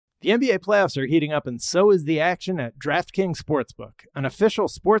The NBA playoffs are heating up, and so is the action at DraftKings Sportsbook, an official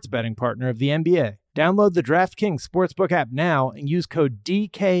sports betting partner of the NBA. Download the DraftKings Sportsbook app now and use code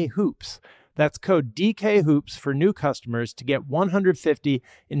DKHOOPS. That's code DKHOOPS for new customers to get $150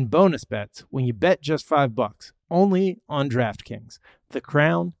 in bonus bets when you bet just $5. Only on DraftKings. The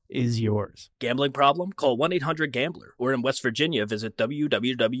crown is yours. Gambling problem? Call 1-800-GAMBLER. Or in West Virginia, visit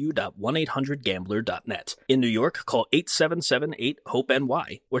www.1800gambler.net. In New York, call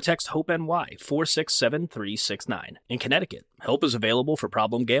 877-8-HOPE-NY or text HOPE-NY 467-369. In Connecticut, help is available for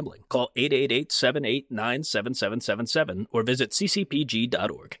problem gambling. Call 888-789-7777 or visit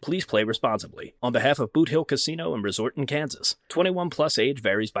ccpg.org. Please play responsibly. On behalf of Boot Hill Casino and Resort in Kansas, 21 plus age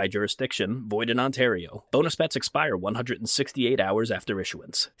varies by jurisdiction, void in Ontario. Bonus bets expire 168 hours after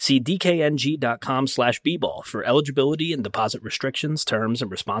issuance. See dkng.com/bball for eligibility and deposit restrictions, terms,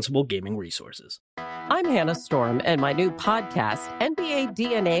 and responsible gaming resources. I'm Hannah Storm, and my new podcast, NBA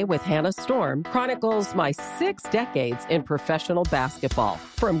DNA with Hannah Storm, chronicles my 6 decades in professional basketball.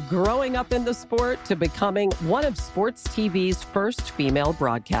 From growing up in the sport to becoming one of sports TV's first female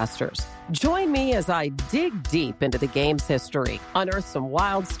broadcasters. Join me as I dig deep into the game's history, unearth some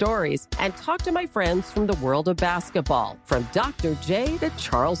wild stories, and talk to my friends from the world of basketball, from Dr. J to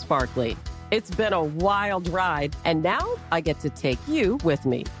Charles Barkley. It's been a wild ride, and now I get to take you with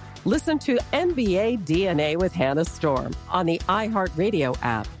me. Listen to NBA DNA with Hannah Storm on the iHeartRadio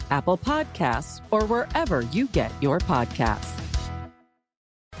app, Apple Podcasts, or wherever you get your podcasts.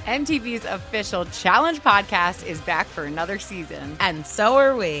 MTV's official Challenge podcast is back for another season. And so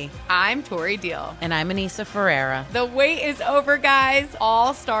are we. I'm Tori Deal. And I'm Anissa Ferreira. The wait is over, guys.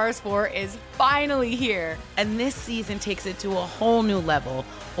 All Stars 4 is finally here. And this season takes it to a whole new level.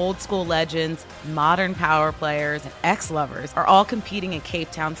 Old school legends, modern power players, and ex-lovers are all competing in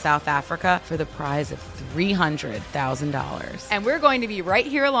Cape Town, South Africa for the prize of $300,000. And we're going to be right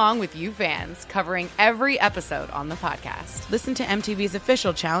here along with you fans, covering every episode on the podcast. Listen to MTV's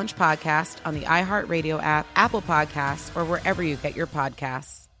official Challenge podcast on the iHeartRadio app, Apple Podcasts, or wherever you get your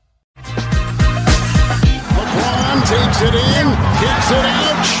podcasts. LeBron takes it in, kicks it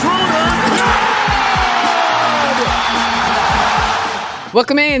out, Schroeder.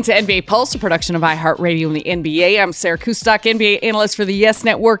 Welcome in to NBA Pulse, a production of iHeartRadio and the NBA. I'm Sarah Kustok, NBA analyst for the Yes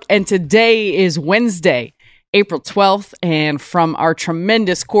Network, and today is Wednesday, April 12th. And from our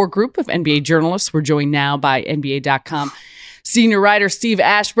tremendous core group of NBA journalists, we're joined now by NBA.com senior writer Steve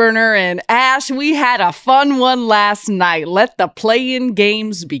Ashburner. And Ash, we had a fun one last night. Let the play-in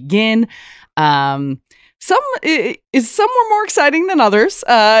games begin. Some were more exciting than others,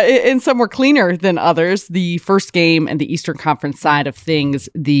 and some were cleaner than others. The first game in the Eastern Conference side of things,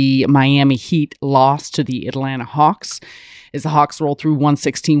 the Miami Heat lost to the Atlanta Hawks as the Hawks roll through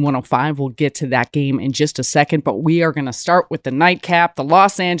 116-105. We'll get to that game in just a second, but we are going to start with the nightcap. The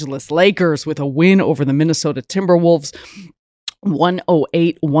Los Angeles Lakers with a win over the Minnesota Timberwolves.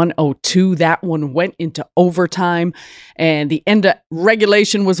 108-102. That one went into overtime, and the end of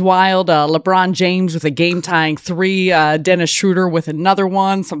regulation was wild. LeBron James with a game-tying 3. Dennis Schroeder with another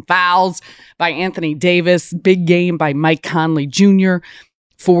one. Some fouls by Anthony Davis. Big game by Mike Conley Jr.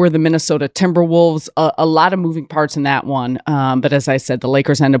 for the Minnesota Timberwolves. A lot of moving parts in that one. But as I said, the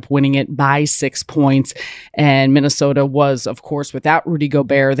Lakers end up winning it by 6 points. And Minnesota was, of course, without Rudy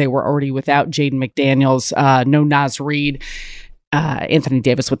Gobert. They were already without Jaden McDaniels. No Naz Reid. Anthony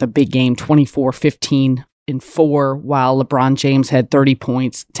Davis with a big game, 24, 15, and 4, while LeBron James had 30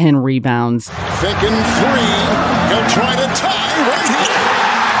 points, 10 rebounds. Thinking 3. He'll try to tie right here.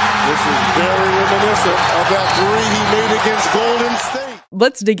 This is very reminiscent of that 3 he made against Golden State.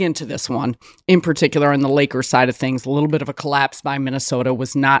 Let's dig into this one in particular on the Lakers side of things. A little bit of a collapse by Minnesota,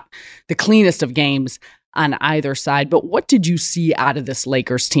 was not the cleanest of games on either side. But what did you see out of this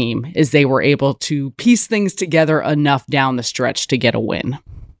Lakers team as they were able to piece things together enough down the stretch to get a win?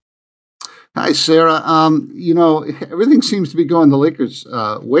 Hi, Sarah. Everything seems to be going the Lakers'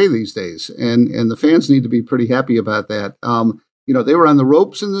 way these days, and the fans need to be pretty happy about that. They were on the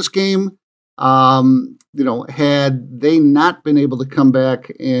ropes in this game. Had they not been able to come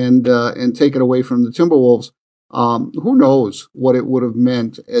back and take it away from the Timberwolves, who knows what it would have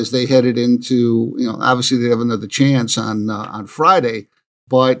meant as they headed into, obviously they have another chance on Friday,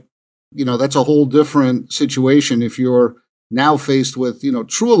 but, that's a whole different situation if you're now faced with,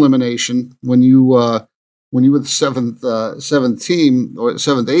 true elimination when you were the seventh team or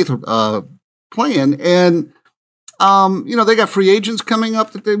eighth playing. And, they got free agents coming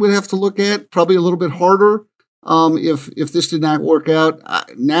up that they would have to look at probably a little bit harder if this did not work out.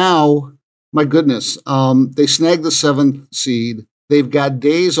 Now, my goodness, they snagged the 7th seed. They've got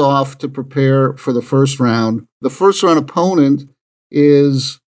days off to prepare for the first round. The first round opponent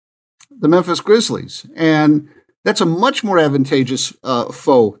is the Memphis Grizzlies. And that's a much more advantageous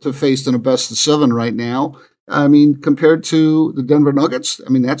foe to face than a best of 7 right now. I mean, compared to the Denver Nuggets, I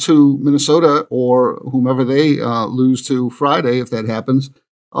mean, that's who Minnesota or whomever they lose to Friday, if that happens,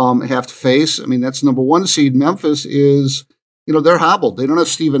 have to face. I mean, that's number 1 seed. Memphis is, they're hobbled. They don't have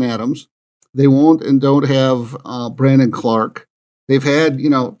Steven Adams. They won't and don't have Brandon Clark. They've had,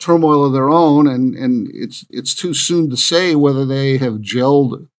 turmoil of their own, and it's too soon to say whether they have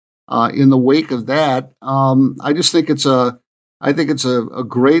gelled in the wake of that. I just think it's a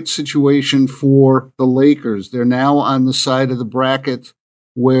great situation for the Lakers. They're now on the side of the bracket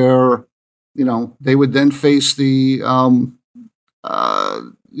where, they would then face the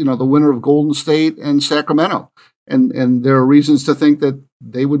winner of Golden State and Sacramento. And there are reasons to think that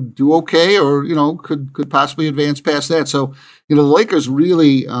they would do okay or, could possibly advance past that. So, the Lakers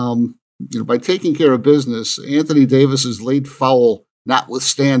really, by taking care of business, Anthony Davis's late foul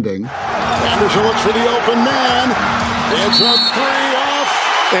notwithstanding. Anderson looks for the open man. It's a 3 off.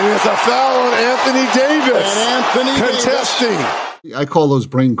 And it's a foul on Anthony Davis. And Anthony contesting. I call those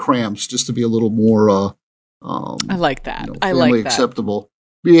brain cramps just to be a little more I like that. I family like that. acceptable.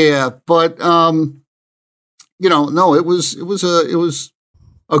 Yeah, but no, it was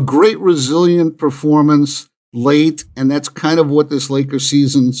a great resilient performance late, and that's kind of what this Lakers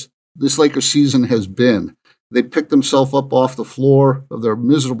season has been. They picked themselves up off the floor of their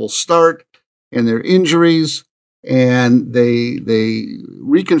miserable start and their injuries, and they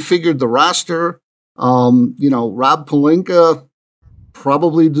reconfigured the roster. Rob Pelinka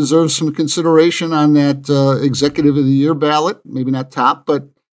probably deserves some consideration on that Executive of the Year ballot. Maybe not top, but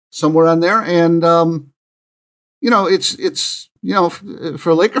somewhere on there. And it's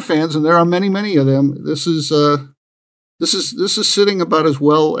for Laker fans, and there are many of them. This is sitting about as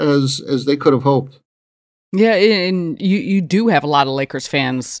well as they could have hoped. Yeah, and you do have a lot of Lakers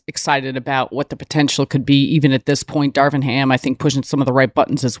fans excited about what the potential could be, even at this point. Darvin Ham, I think, pushing some of the right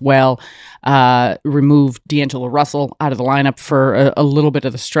buttons as well. Removed D'Angelo Russell out of the lineup for a little bit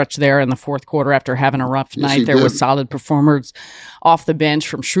of the stretch there in the fourth quarter after having a rough night. There was solid performers off the bench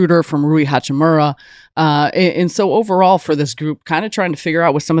from Schroeder, from Rui Hachimura. And so overall for this group, kind of trying to figure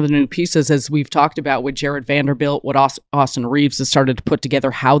out with some of the new pieces, as we've talked about with Jared Vanderbilt, what Austin Reeves has started to put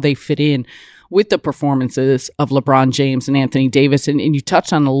together, how they fit in with the performances of LeBron James and Anthony Davis. And you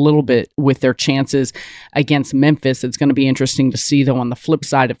touched on a little bit with their chances against Memphis. It's going to be interesting to see, though, on the flip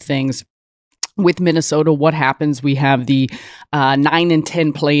side of things, with Minnesota, what happens? We have the 9 and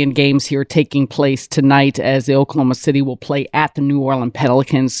 10 play-in games here taking place tonight, as the Oklahoma City will play at the New Orleans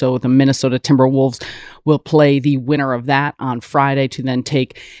Pelicans. So the Minnesota Timberwolves will play the winner of that on Friday to then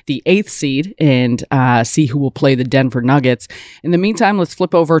take the 8th seed and see who will play the Denver Nuggets. In the meantime, let's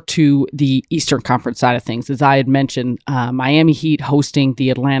flip over to the Eastern Conference side of things. As I had mentioned, Miami Heat hosting the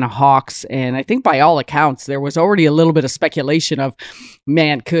Atlanta Hawks. And I think by all accounts, there was already a little bit of speculation of,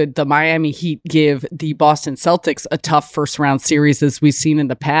 man, could the Miami Heat give the Boston Celtics a tough first-round series as we've seen in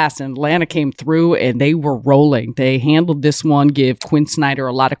the past? And Atlanta came through and they were rolling. They handled this one, give Quinn Snyder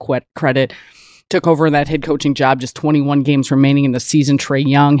a lot of credit. Took over that head coaching job, just 21 games remaining in the season. Trae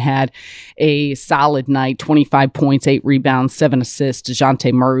Young had a solid night, 25 points, 8 rebounds, 7 assists.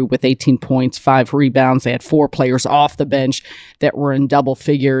 DeJounte Murray with 18 points, 5 rebounds. They had 4 players off the bench that were in double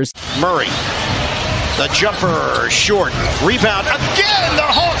figures. Murray, the jumper, short, rebound. Again, the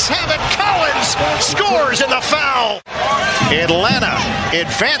Hawks have it. Collins scores in the foul. Atlanta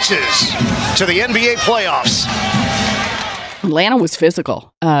advances to the NBA playoffs. Atlanta was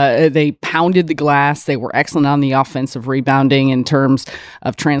physical. They pounded the glass. They were excellent on the offensive rebounding in terms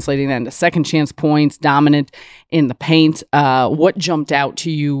of translating that into second chance points, dominant in the paint. What jumped out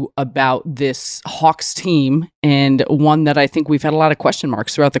to you about this Hawks team, and one that I think we've had a lot of question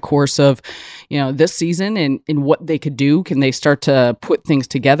marks throughout the course of, this season, and what they could do? Can they start to put things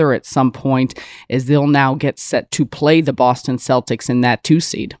together at some point, as they'll now get set to play the Boston Celtics in that 2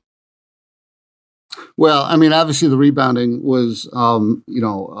 seed? Well, I mean, obviously the rebounding was,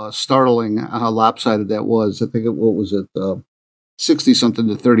 startling how lopsided that was. I think what was it, 60-something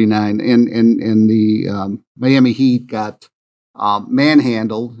to 39, and the Miami Heat got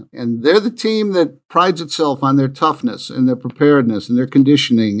manhandled, and they're the team that prides itself on their toughness and their preparedness and their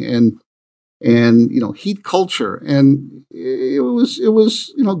conditioning and Heat culture, and it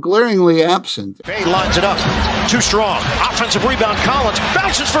was glaringly absent. Bay lines it up, too strong. Offensive rebound, Collins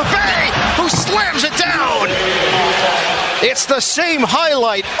bounces for Bay, who slams it down. It's the same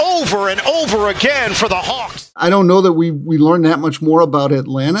highlight over and over again for the Hawks. I don't know that we learned that much more about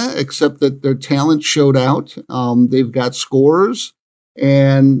Atlanta, except that their talent showed out. They've got scorers,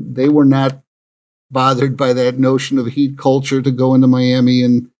 and they were not bothered by that notion of Heat culture to go into Miami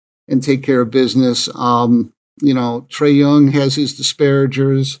and and take care of business. Trae Young has his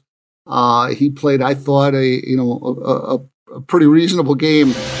disparagers. He played, I thought, a pretty reasonable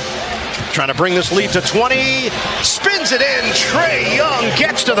game. Trying to bring this lead to 20. Spins it in. Trae Young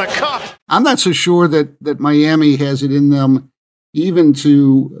gets to the cup. I'm not so sure that Miami has it in them even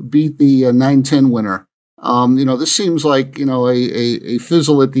to beat the 9-10 winner. This seems like, a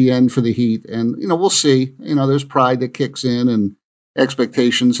fizzle at the end for the Heat. And, we'll see. There's pride that kicks in and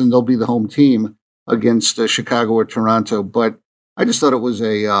expectations, and they'll be the home team against Chicago or Toronto. But I just thought it was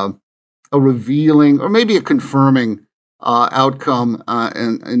a revealing or maybe a confirming outcome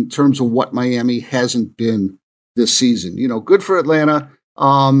in terms of what Miami hasn't been this season. Good for Atlanta.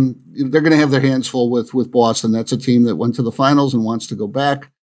 They're going to have their hands full with Boston. That's a team that went to the finals and wants to go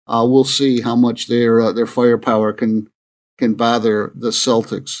back. We'll see how much their firepower can bother the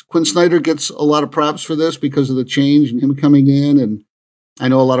Celtics. Quinn Snyder gets a lot of props for this because of the change and him coming in. And I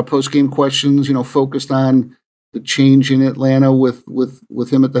know a lot of post-game questions, focused on the change in Atlanta with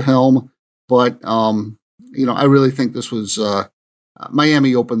him at the helm. But I really think this was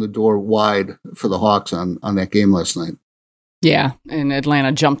Miami opened the door wide for the Hawks on that game last night. Yeah, and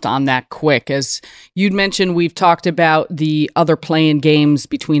Atlanta jumped on that quick. As you'd mentioned, we've talked about the other play-in games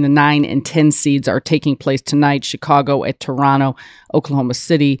between the 9 and 10 seeds are taking place tonight. Chicago at Toronto, Oklahoma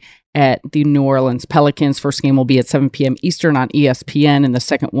City at the New Orleans Pelicans. First game will be at 7 p.m. Eastern on ESPN, and the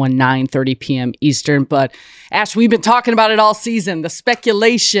second one, 9:30 p.m. Eastern. But, Ash, we've been talking about it all season. The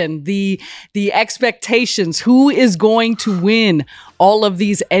speculation, the expectations. Who is going to win all of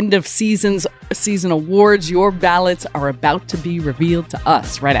these end-of-season awards? Your ballots are about to be revealed to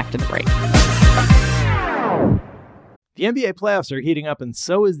us right after the break. The NBA playoffs are heating up, and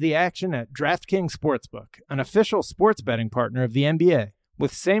so is the action at DraftKings Sportsbook, an official sports betting partner of the NBA.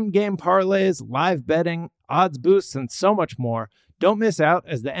 With same-game parlays, live betting, odds boosts, and so much more, don't miss out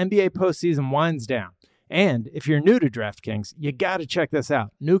as the NBA postseason winds down. And if you're new to DraftKings, you got to check this out.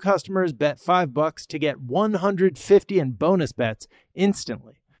 New customers bet $5 to get $150 in bonus bets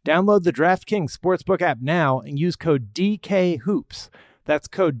instantly. Download the DraftKings Sportsbook app now and use code DKHOOPS. That's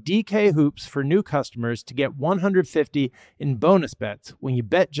code DKHOOPS for new customers to get $150 in bonus bets when you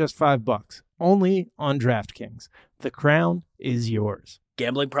bet just $5. Only on DraftKings. The crown is yours.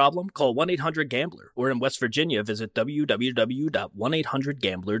 Gambling problem? Call 1-800-GAMBLER. Or in West Virginia, visit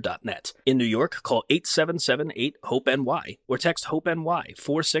www.1800gambler.net. In New York, call 877-8-HOPE-NY or text HOPE-NY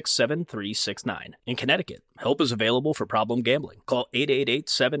 467-369. In Connecticut, help is available for problem gambling. Call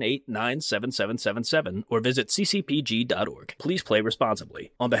 888-789-7777 or visit ccpg.org. Please play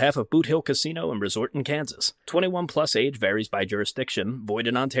responsibly. On behalf of Boot Hill Casino and Resort in Kansas, 21 plus age varies by jurisdiction, void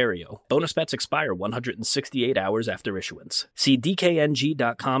in Ontario. Bonus bets expire 168 hours after issuance. See dkng.com/bball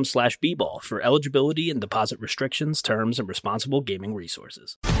for eligibility and deposit restrictions, terms, and responsible gaming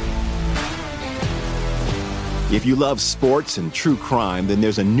resources. If you love sports and true crime, then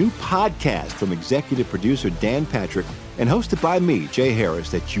there's a new podcast from executive producer Dan Patrick and hosted by me, Jay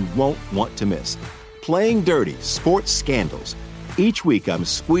Harris, that you won't want to miss. Playing Dirty: Sports Scandals. Each week, I'm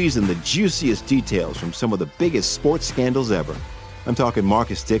squeezing the juiciest details from some of the biggest sports scandals ever. I'm talking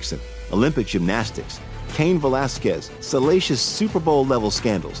Marcus Dixon, Olympic gymnastics, Cain Velasquez, salacious Super Bowl-level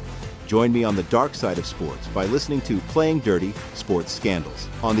scandals. Join me on the dark side of sports by listening to Playing Dirty: Sports Scandals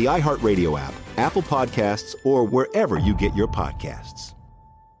on the iHeartRadio app, Apple Podcasts, or wherever you get your podcasts.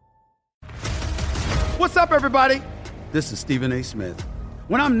 What's up, everybody? This is Stephen A. Smith.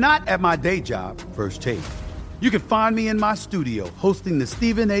 When I'm not at my day job, First Take, you can find me in my studio hosting the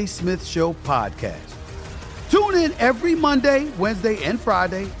Stephen A. Smith Show podcast. Tune in every Monday, Wednesday, and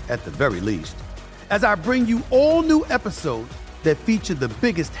Friday, at the very least, as I bring you all new episodes that feature the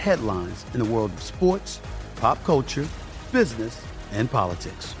biggest headlines in the world of sports, pop culture, business, and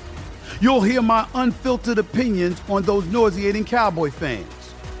politics. You'll hear my unfiltered opinions on those nauseating Cowboy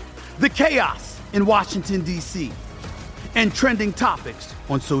fans, the chaos in Washington, D.C., and trending topics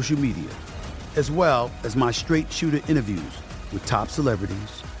on social media, as well as my straight shooter interviews with top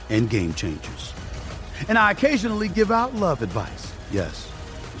celebrities and game changers. And I occasionally give out love advice. Yes,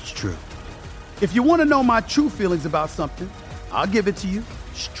 it's true. If you want to know my true feelings about something, I'll give it to you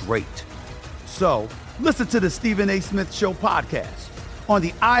straight. So listen to the Stephen A. Smith Show podcast on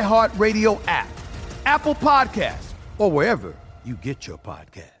the iHeartRadio app, Apple Podcasts, or wherever you get your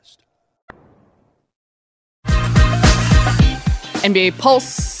podcast. NBA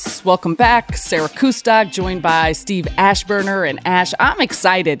Pulse, welcome back. Sarah Kustok, joined by Steve Ashburner. And Ash, I'm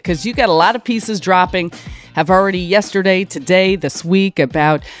excited because you got a lot of pieces dropping have already yesterday, today, this week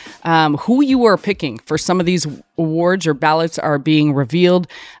about who you are picking for some of these awards. Your ballots are being revealed.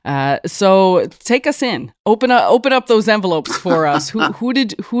 So take us in. Open up those envelopes for us. Who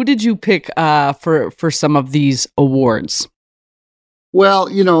did you pick for some of these awards? Well,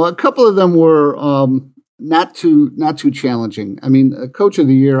 a couple of them were not too challenging. I mean, Coach of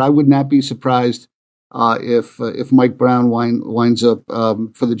the Year, I would not be surprised if Mike Brown winds up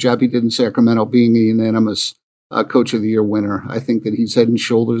for the job he did in Sacramento being a unanimous Coach of the Year winner. I think that he's head and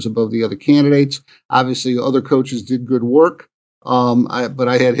shoulders above the other candidates. Obviously, other coaches did good work, but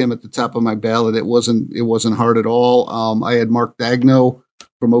I had him at the top of my ballot. It wasn't hard at all. I had Mark Daigneault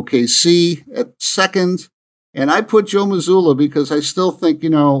from OKC at second. And I put Joe Mazzulla because I still think, it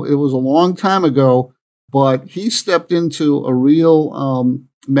was a long time ago, but he stepped into a real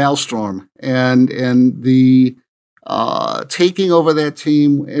maelstrom and the taking over that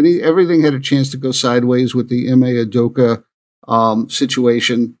team. Everything had a chance to go sideways with the Ime Udoka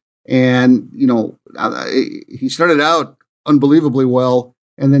situation. And, he started out unbelievably well.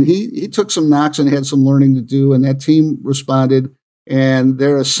 And then he took some knocks and had some learning to do. And that team responded. And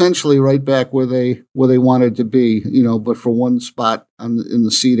they're essentially right back where they wanted to be, but for one spot in the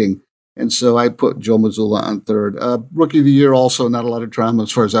seeding. And so I put Joe Mazzulla on third. Rookie of the Year, also not a lot of drama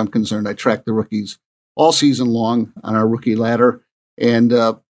as far as I'm concerned. I tracked the rookies all season long on our rookie ladder. And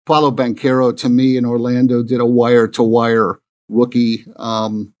Paolo Banchero, to me, in Orlando, did a wire-to-wire rookie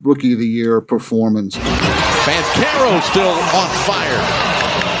of the Year performance. Banchero still on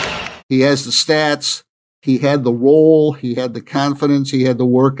fire. He has the stats. He had the role, he had the confidence, he had the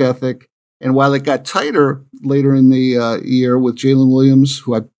work ethic. And while it got tighter later in the year with Jalen Williams,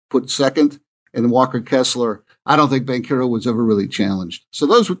 who I put second, and Walker Kessler, I don't think Banchero was ever really challenged. So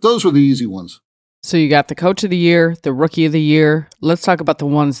those were the easy ones. So you got the Coach of the Year, the Rookie of the Year. Let's talk about the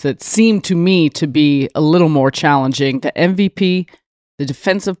ones that seem to me to be a little more challenging. The MVP, the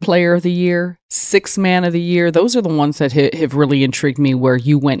Defensive Player of the Year, Sixth Man of the Year. Those are the ones that have really intrigued me where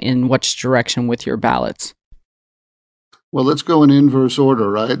you went in which direction with your ballots. Well, let's go in inverse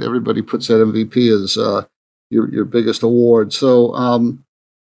order, right? Everybody puts that MVP as your biggest award. So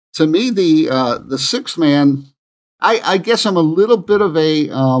to me, the Sixth Man, I guess I'm a little bit of a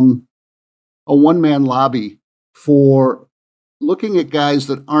one-man lobby for looking at guys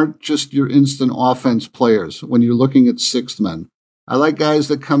that aren't just your instant offense players when you're looking at sixth men. I like guys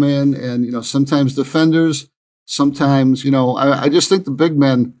that come in and, sometimes defenders, sometimes, I just think the big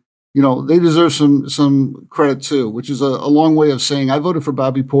men, they deserve some credit too, which is a long way of saying I voted for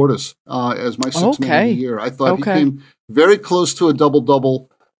Bobby Portis as my sixth man of the year. I thought he came very close to a double-double.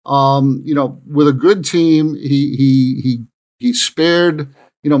 With a good team, he spared,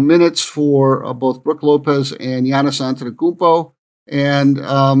 minutes for both Brook Lopez and Giannis Antetokounmpo. And,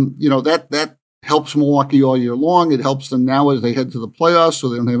 that helps Milwaukee all year long. It helps them now as they head to the playoffs, so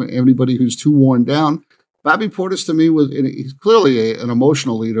they don't have anybody who's too worn down. Bobby Portis, to me, he's clearly an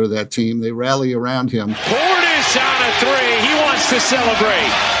emotional leader of that team. They rally around him. Portis on a three. He wants to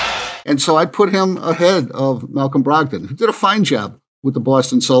celebrate. And so I put him ahead of Malcolm Brogdon, who did a fine job with the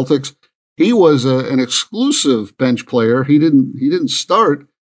Boston Celtics. He was an exclusive bench player. He didn't start,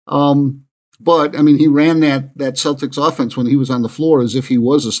 but I mean, he ran that Celtics offense when he was on the floor as if he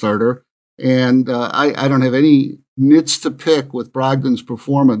was a starter. And I don't have any nits to pick with Brogdon's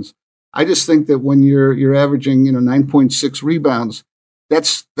performance. I just think that when you're averaging 9.6 rebounds,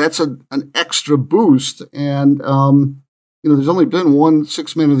 that's an extra boost. And there's only been one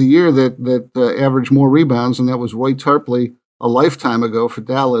Sixth Man of the Year that averaged more rebounds, and that was Roy Tarpley a lifetime ago for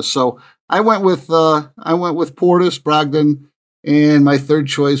Dallas. So I went with Portis, Brogdon, and my third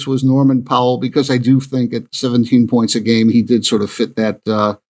choice was Norman Powell because I do think at 17 points a game he did sort of fit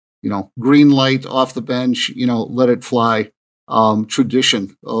that green light off the bench, let it fly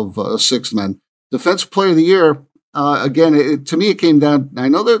tradition of sixth man. Defensive Player of the Year, again, to me it came down. I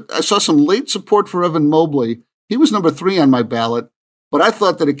know that I saw some late support for Evan Mobley. He was number 3 on my ballot, but I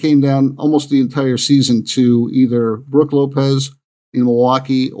thought that it came down almost the entire season to either Brook Lopez in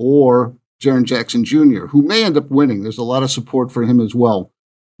Milwaukee or Jaren Jackson Jr., who may end up winning. There's a lot of support for him as well.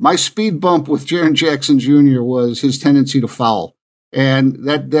 My speed bump with Jaren Jackson Jr. was his tendency to foul. And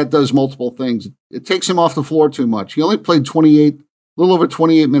that does multiple things. It takes him off the floor too much. He only played a little over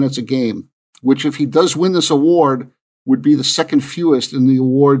 28 minutes a game, which if he does win this award would be the second fewest in the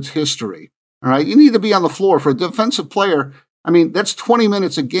award's history. All right. You need to be on the floor for a defensive player. I mean, that's 20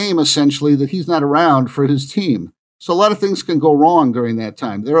 minutes a game, essentially, that he's not around for his team. So a lot of things can go wrong during that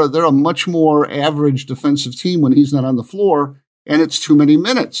time. They're a much more average defensive team when he's not on the floor, and it's too many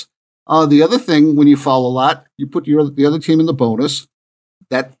minutes. The other thing, when you foul a lot, you put the other team in the bonus.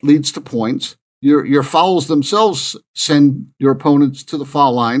 That leads to points. Your fouls themselves send your opponents to the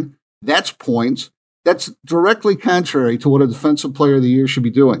foul line. That's points. That's directly contrary to what a defensive player of the year should be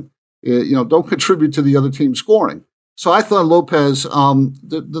doing. Don't contribute to the other team scoring. So I thought Lopez,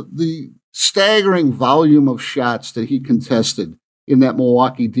 the staggering volume of shots that he contested in that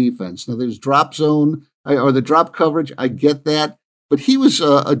Milwaukee defense. Now there's drop zone or the drop coverage. I get that, but he was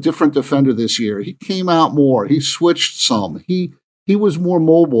a different defender this year. He came out more. He switched some. He was more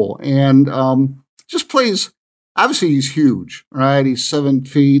mobile and just plays. Obviously, he's huge, right? He's 7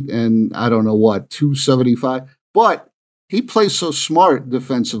 feet and I don't know what, 275. But he plays so smart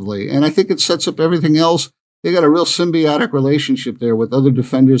defensively, and I think it sets up everything else. They got a real symbiotic relationship there with other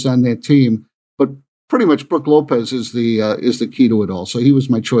defenders on that team. But pretty much Brook Lopez is the key to it all. So he was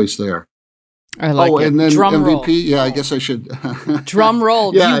my choice there. I like it. And then Drum MVP. roll. Yeah, I guess I should. Drum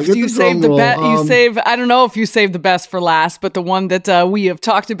roll. Yeah, you saved the best. You save. I don't know if you saved the best for last, but the one that we have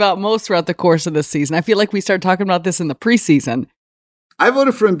talked about most throughout the course of this season. I feel like we started talking about this in the preseason. I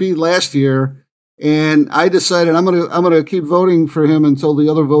voted for Embiid last year, and I decided I'm gonna keep voting for him until the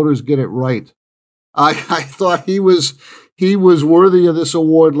other voters get it right. I thought he was worthy of this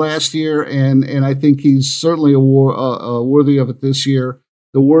award last year, and I think he's certainly worthy of it this year.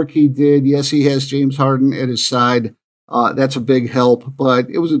 The work he did, yes, he has James Harden at his side. That's a big help, but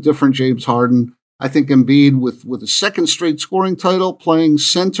it was a different James Harden. I think Embiid, with a second straight scoring title, playing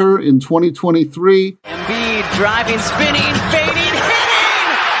center in 2023. Embiid driving, spinning, fading, hitting!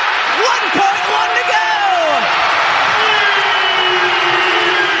 1.1 to go!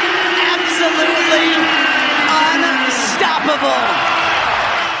 Absolutely unstoppable!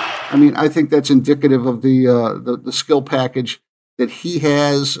 I mean, I think that's indicative of the skill package that he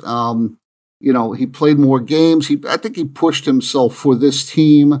has. He played more games. I think he pushed himself for this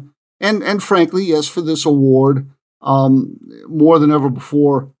team and frankly, yes, for this award more than ever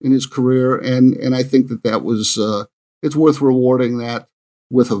before in his career. And I think that was it's worth rewarding that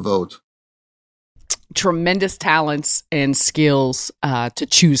with a vote. Tremendous talents and skills to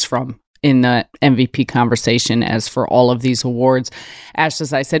choose from in the MVP conversation. As for all of these awards, Ash,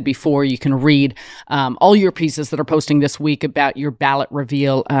 as I said before, you can read all your pieces that are posting this week about your ballot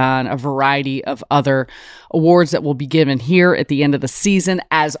reveal and a variety of other awards that will be given here at the end of the season.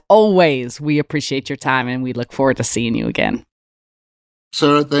 As always, we appreciate your time and we look forward to seeing you again.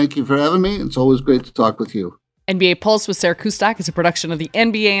 Sarah, thank you for having me. It's always great to talk with you. NBA Pulse with Sarah Kustok is a production of the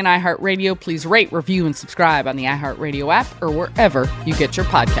NBA and iHeartRadio. Please rate, review, and subscribe on the iHeartRadio app or wherever you get your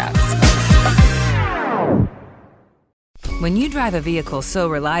podcasts. When you drive a vehicle so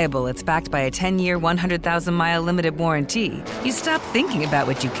reliable it's backed by a 10-year, 100,000-mile limited warranty, you stop thinking about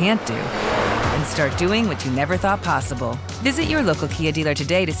what you can't do and start doing what you never thought possible. Visit your local Kia dealer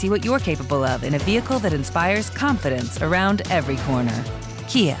today to see what you're capable of in a vehicle that inspires confidence around every corner.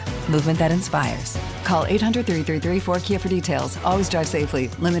 Kia, movement that inspires. Call 800-333-4KIA for details. Always drive safely.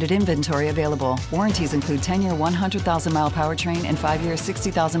 Limited inventory available. Warranties include 10-year 100,000-mile powertrain and 5-year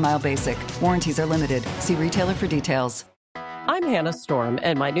 60,000-mile basic. Warranties are limited. See retailer for details. I'm Hannah Storm,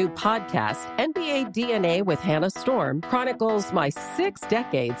 and my new podcast, NBA DNA with Hannah Storm, chronicles my 6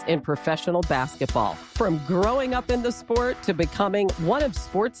 decades in professional basketball. From growing up in the sport to becoming one of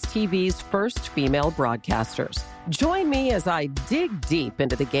sports TV's first female broadcasters. Join me as I dig deep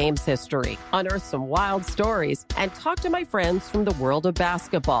into the game's history, unearth some wild stories, and talk to my friends from the world of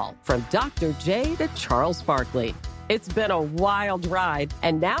basketball, from Dr. J to Charles Barkley. It's been a wild ride,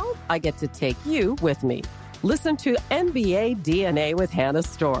 and now I get to take you with me. Listen to NBA DNA with Hannah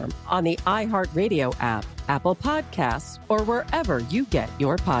Storm on the iHeartRadio app, Apple Podcasts, or wherever you get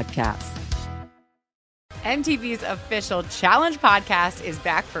your podcasts. MTV's official Challenge podcast is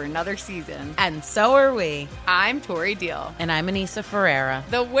back for another season. And so are we. I'm Tori Deal. And I'm Anissa Ferreira.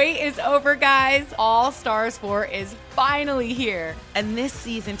 The wait is over, guys. All Stars 4 is finally here. And this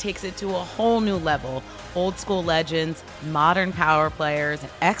season takes it to a whole new level. Old school legends, modern power players,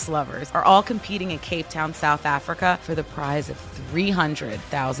 and ex-lovers are all competing in Cape Town, South Africa for the prize of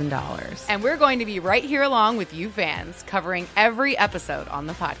 $300,000. And we're going to be right here along with you fans, covering every episode on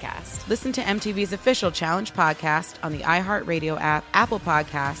the podcast. Listen to MTV's official Challenge podcast on the iHeartRadio app, Apple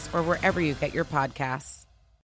Podcasts, or wherever you get your podcasts.